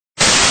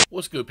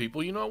What's good,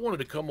 people? I wanted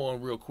to come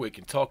on real quick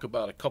and talk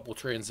about a couple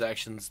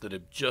transactions that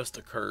have just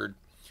occurred.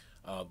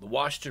 The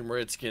Washington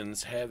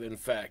Redskins have, in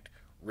fact,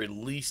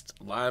 released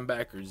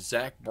linebacker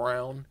Zach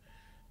Brown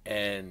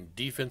and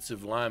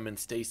defensive lineman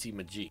Stacy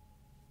McGee.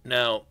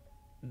 Now,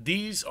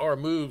 these are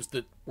moves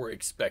that were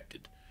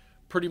expected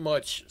pretty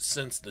much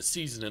since the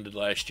season ended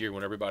last year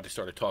when everybody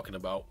started talking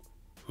about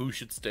who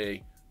should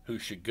stay, who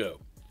should go.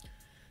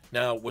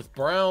 Now, with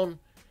Brown,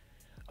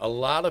 a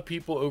lot of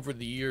people over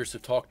the years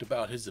have talked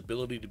about his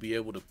ability to be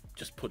able to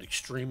just put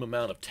extreme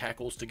amount of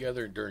tackles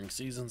together during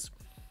seasons.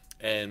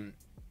 And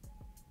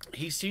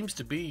he seems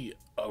to be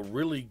a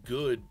really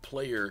good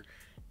player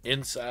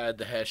inside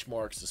the hash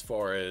marks as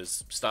far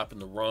as stopping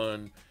the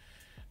run.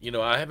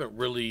 I haven't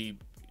really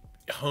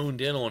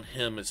honed in on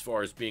him as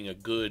far as being a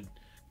good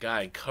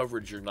guy in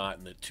coverage or not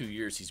in the 2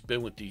 years he's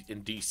been with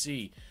in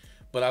DC.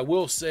 But I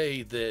will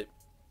say that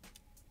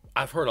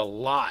I've heard a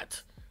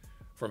lot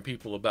from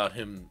people about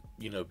him,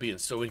 being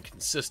so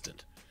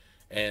inconsistent.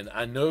 And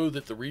I know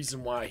that the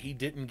reason why he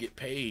didn't get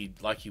paid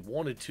like he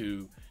wanted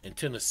to in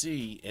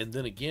Tennessee and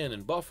then again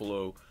in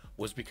Buffalo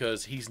was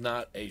because he's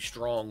not a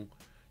strong,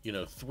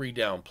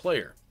 3-down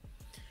player.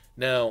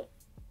 Now,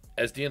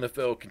 as the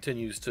NFL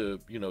continues to,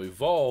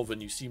 evolve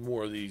and you see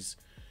more of these,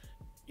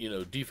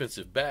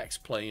 defensive backs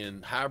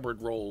playing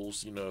hybrid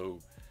roles,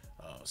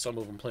 some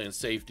of them playing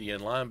safety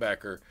and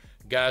linebacker,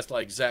 guys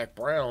like Zach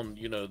Brown,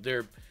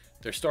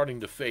 they're starting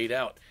to fade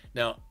out.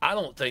 Now, I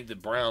don't think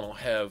that Brown will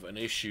have an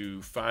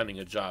issue finding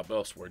a job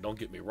elsewhere. Don't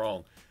get me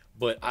wrong.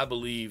 But I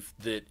believe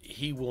that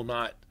he will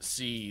not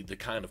see the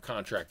kind of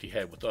contract he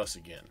had with us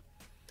again.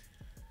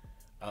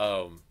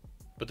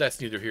 But that's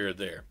neither here or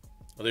there.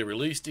 They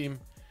released him,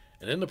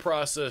 and in the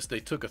process, they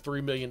took a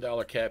 $3 million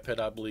cap hit,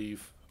 I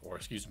believe, or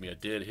excuse me, a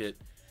dead hit.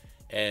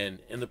 And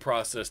in the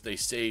process, they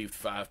saved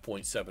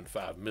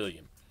 $5.75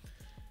 million.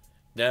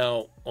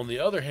 Now, on the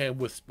other hand,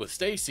 with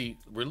Stacy,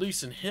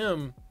 releasing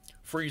him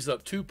frees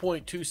up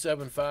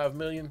 $2.275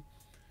 million,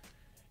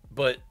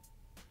 but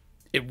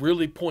it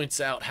really points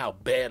out how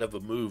bad of a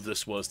move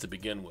this was to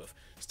begin with.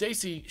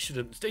 Stacy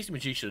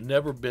McGee should have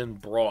never been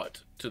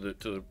brought to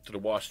the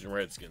Washington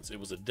Redskins. It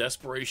was a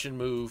desperation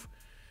move.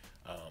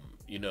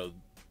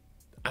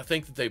 I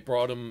think that they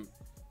brought him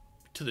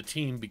to the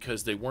team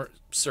because they weren't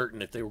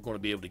certain if they were going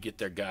to be able to get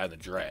their guy in the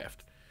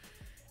draft,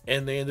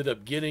 and they ended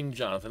up getting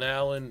Jonathan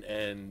Allen,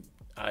 and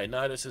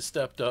Ioannidis has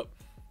stepped up.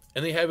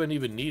 And they haven't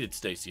even needed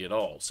Stacy at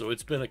all. So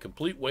it's been a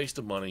complete waste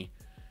of money.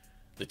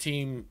 The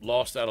team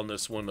lost out on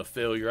this one, a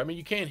failure. I mean,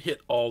 you can't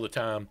hit all the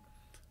time.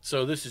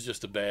 So this is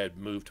just a bad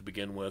move to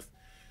begin with.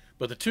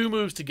 But the two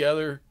moves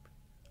together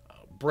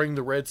bring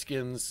the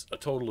Redskins a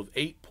total of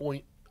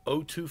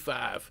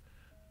 $8.025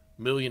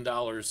 million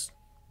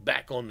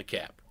back on the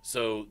cap.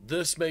 So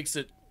this makes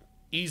it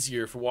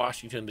easier for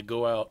Washington to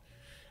go out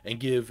and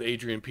give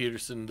Adrian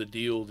Peterson the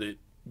deal that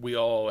we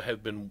all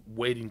have been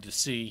waiting to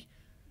see.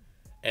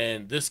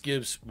 And this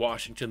gives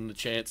Washington the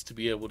chance to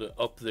be able to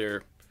up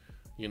their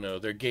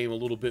game a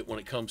little bit when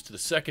it comes to the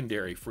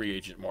secondary free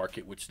agent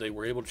market, which they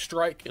were able to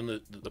strike in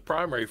the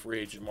primary free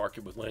agent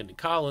market with Landon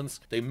Collins.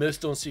 They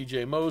missed on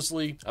C.J.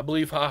 Mosley. I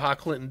believe Ha Ha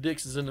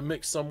Clinton-Dix is in the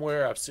mix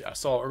somewhere. I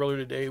saw earlier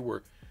today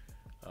where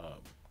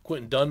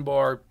Quentin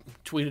Dunbar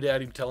tweeted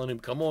at him telling him,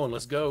 come on,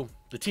 let's go.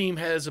 The team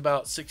has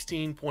about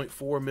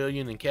 $16.4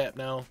 million in cap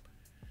now,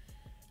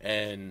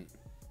 and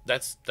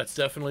that's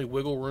definitely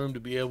wiggle room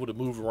to be able to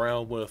move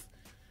around with.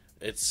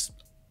 It's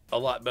a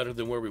lot better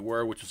than where we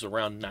were, which was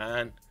around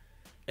 9,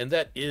 and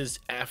that is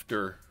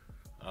after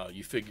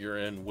you figure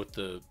in what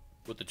the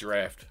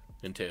draft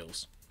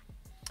entails.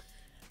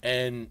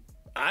 And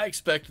I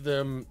expect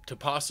them to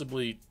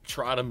possibly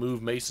try to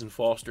move Mason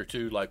Foster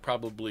too, like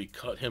probably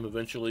cut him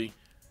eventually.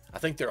 I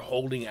think they're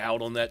holding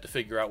out on that to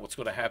figure out what's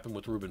going to happen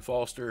with Reuben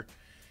Foster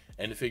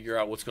and to figure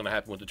out what's going to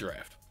happen with the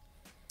draft.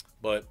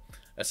 But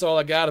that's all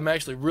I got. I'm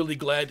actually really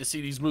glad to see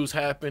these moves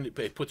happen.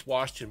 It puts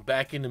Washington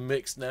back in the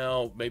mix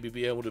now, maybe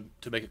be able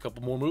to make a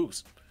couple more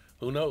moves.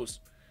 Who knows?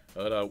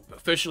 But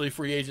officially,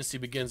 free agency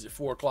begins at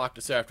 4 o'clock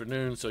this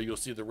afternoon, so you'll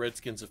see the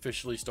Redskins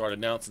officially start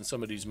announcing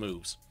some of these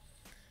moves.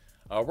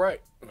 All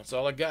right, that's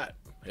all I got.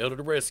 Hail to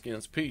the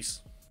Redskins.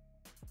 Peace.